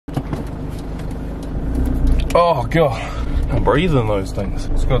Oh god, I'm breathing those things.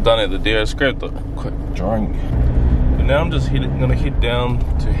 Just got done at the dairy, just grabbed a quick drink. But now I'm just gonna head down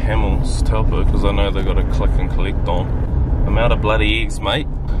to HamillsTaupo because I know they got a click and collect on. I'm out of bloody eggs, mate.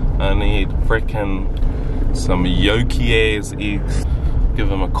 I need frickin' some yolky ass eggs. Give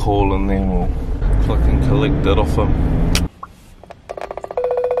him a call and then we'll click and collect it off him.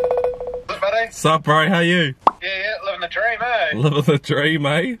 Sup, bro? How you? Yeah, living the dream, eh? Living the dream,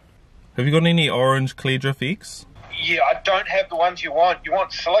 eh? Have you got any orange clear drift eggs? Yeah, I don't have the ones you want. You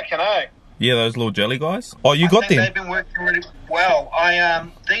want silicon, eh? Yeah, those little jelly guys. Oh, you got them? They've been working really well.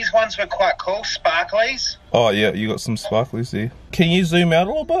 These ones were quite cool, sparklies. Oh yeah, you got some sparklies there. Can you zoom out a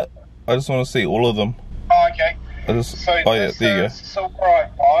little bit? I just want to see all of them. Oh, okay. Oh yeah, there you go.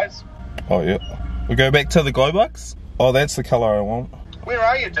 Silver eyes. Oh yeah. We go back to the glow bugs. Oh, that's the colour I want. Where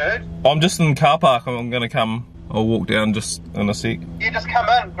are you, dude? I'm just in the car park. I'm gonna come. I'll walk down just in a sec. Yeah, just come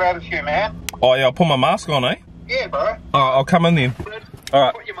in, grab a few, man. Oh yeah, I'll put my mask on, eh? Yeah, bro. Oh, I'll come in then.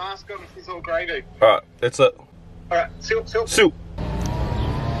 Alright. Put your mask on, it's all gravy. Alright, that's it. Alright, seal. Can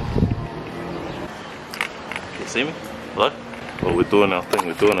you see me? Hello? Oh, we're doing our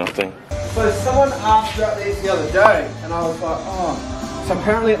thing. So someone asked about these the other day, and I was like, oh. So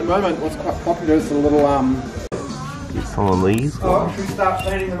apparently at the moment, what's quite popular is the little Get some of these. Oh, should we start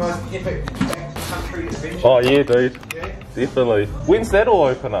planning the most epic backcountry adventure? Oh yeah, dude. Yeah. Definitely. When's that all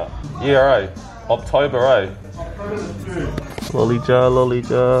open up? Yeah, eh? October, eh? October the 3rd. Lolly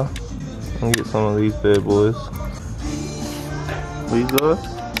jar. I'll get some of these bad boys. These guys.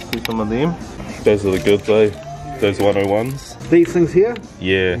 Get some of them. Those are the goods, eh? Those 101s. These things here?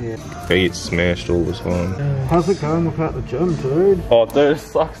 Yeah. They get smashed all the time. How's it going without the gym, dude? Oh, dude, it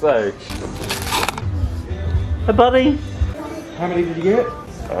sucks, eh? Hey, buddy. How many did you get?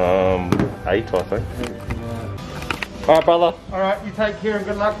 8, I think. Alright, brother. Alright, you take care and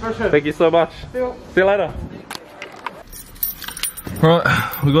good luck fishing. Thank you so much. See you later.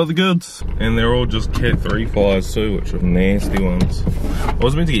 Right, we got the goods. And they're all just Cat 3 flies too, which are nasty ones. I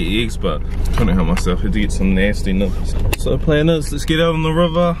was meant to get eggs, but couldn't help myself. Had to get some nasty nips. So the plan is, let's get out on the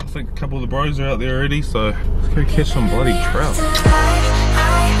river. I think a couple of the bros are out there already, so let's go catch some bloody trout.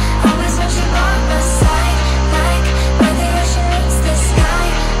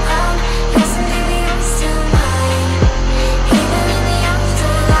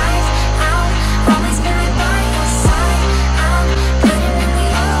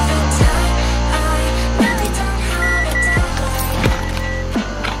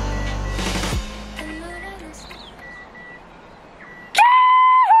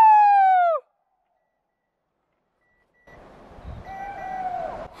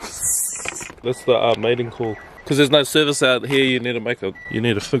 That's the mating call. Because there's no service out here, you need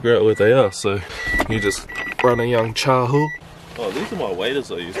to figure out where they are. So you just run a young chahu. Oh, these are my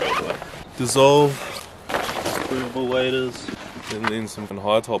waders I use by the way. Dissolve, squeezable waders, and then some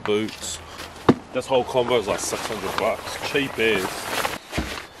high top boots. This whole combo is like 600 bucks, cheap as.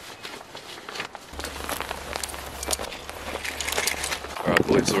 Alright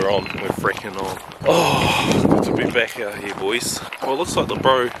boys, we're on, we're freaking on. Oh, good to be back out here boys. Well, it looks like the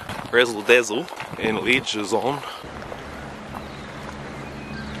bro razzle dazzle and Edge is on.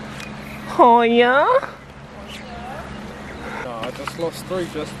 Oh yeah? No, I just lost 3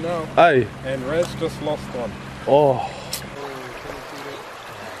 just now. Hey. And Raz just lost 1. Oh.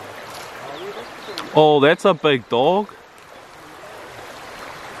 Oh, that's a big dog.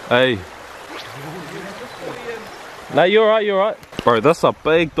 Hey. No, you're right. Bro, that's a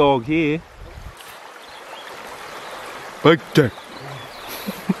big dog here. Big dick.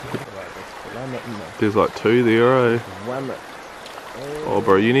 There's like 2 there, eh? Oh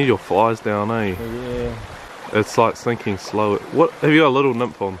bro, you need your flies down, eh? Yeah. It's like sinking slow. What, have you got a little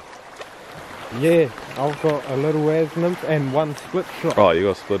nymph on? Yeah, I've got a little Raz nymph and 1 split shot. Oh, you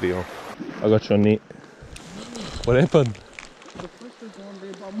got a splitty on. I got your net. What happened?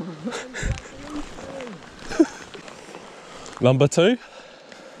 Number 2?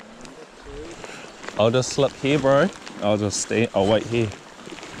 I'll just slip here, bro. I'll just stand. I'll wait here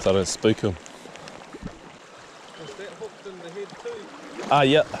so I don't spook him. Is that hooked in the head too? Ah,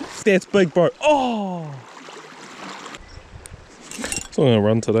 yeah. That's big, bro. Oh! So I'm gonna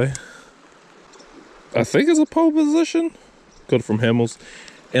run today. I think it's a pole position. Got it from Hamills.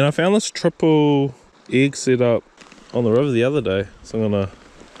 And I found this triple egg set up on the river the other day. So I'm gonna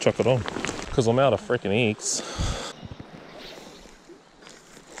chuck it on. Because I'm out of freaking eggs.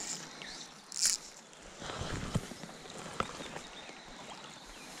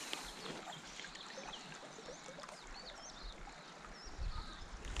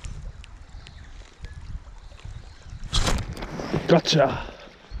 Gotcha.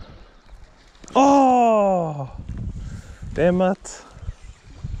 Oh! Damn it.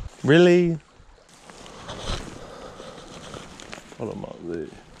 Really? Put them up there.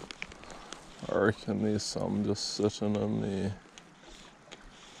 I reckon there's some just sitting in there.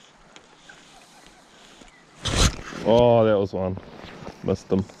 Oh, that was one. Missed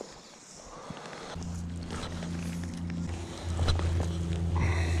them.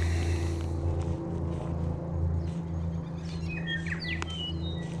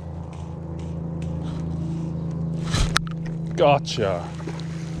 Gotcha.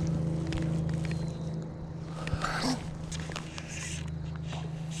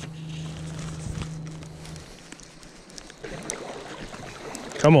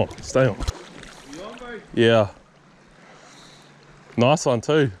 Come on, stay on. You on, mate? Yeah. Nice one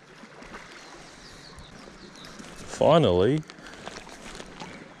too. Finally.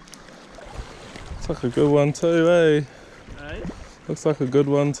 Looks like a good one too, eh? Hey? Looks like a good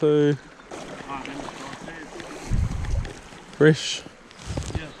one too. Fresh.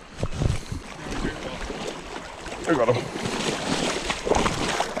 Yeah. I got him.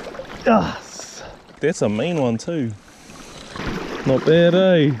 Yes. That's a mean one too. Not bad,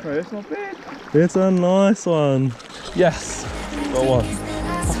 eh? Oh, that's not bad. That's a nice one. Yes. Got one.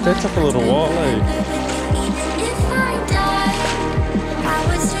 Oh, that took a little while, eh? If I die, I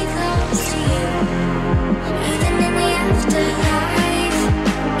would stay close to you. Even in the afterlife,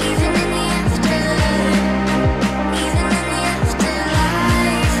 even in the afterlife, even in the afterlife,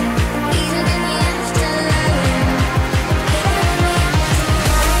 even in the afterlife, even in the afterlife.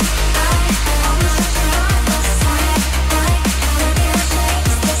 I always have to run the side. Maybe I'll chase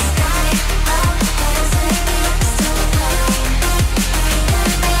the sky. There's anything else to find.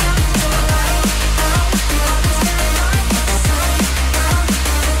 Even in the afterlife, always have to run the side.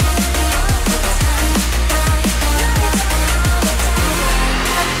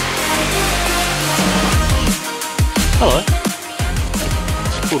 Hello.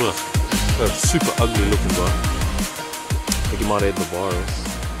 Just caught a super ugly looking guy. I think he might have the virus.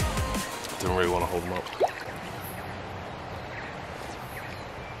 Didn't really want to hold him up.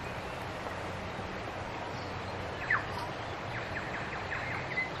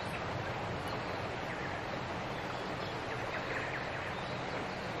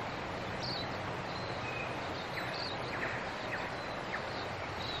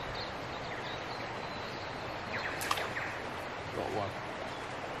 Got one.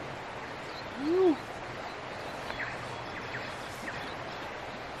 Woo.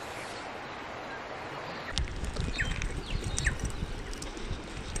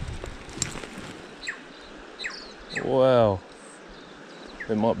 Wow,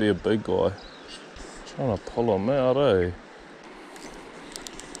 it might be a big guy. Trying to pull him out, eh?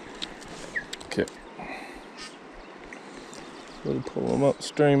 Okay. Gotta pull him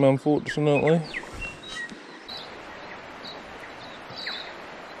upstream, unfortunately.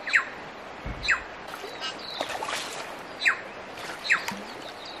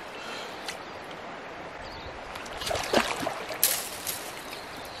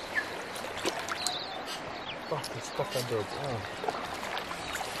 Fuck, it's stuck under a brown.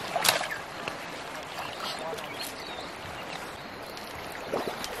 Oh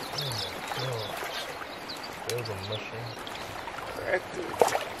god. There's a mushroom. Cracked it.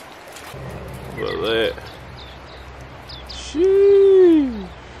 Look at that. Sheesh.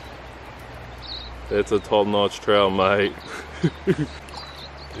 That's a top-notch trout, mate.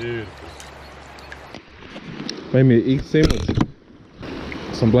 Dude. Made me an egg sandwich.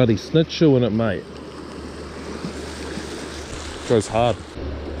 Some bloody schnitzel in it, mate. Goes hard.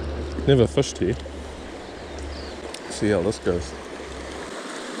 Never fished here. See how this goes.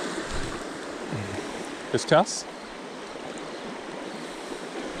 It's Cass.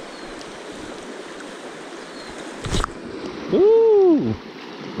 Ooh,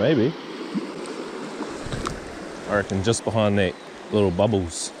 maybe. I reckon just behind that little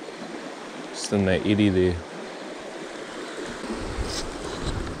bubbles. Just in that eddy there.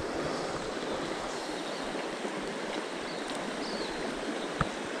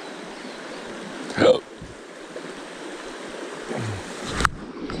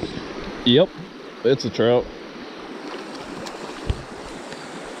 Yep, it's a trout.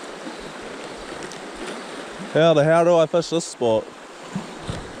 How do I fish this spot?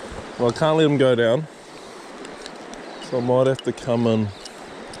 Well, I can't let him go down, so I might have to come and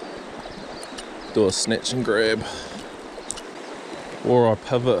do a snatch and grab, or I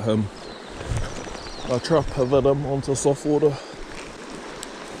pivot him. I try to pivot him onto soft water.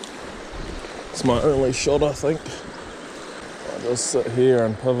 It's my only shot, I think. I'll just sit here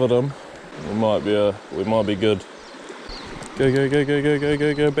and pivot him. We might be good.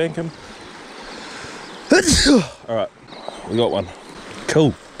 Go, bank him. Alright, we got one.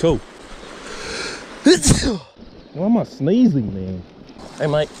 Cool, cool. Why am I sneezing, man? Hey,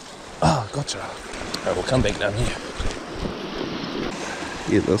 mate. Oh, gotcha. Alright, we'll come back down here.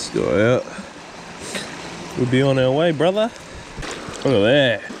 Get this guy out. We'll be on our way, brother. Look at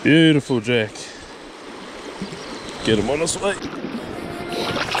that. Beautiful jack. Get him on his way. I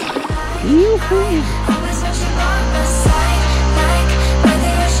was watching on the side.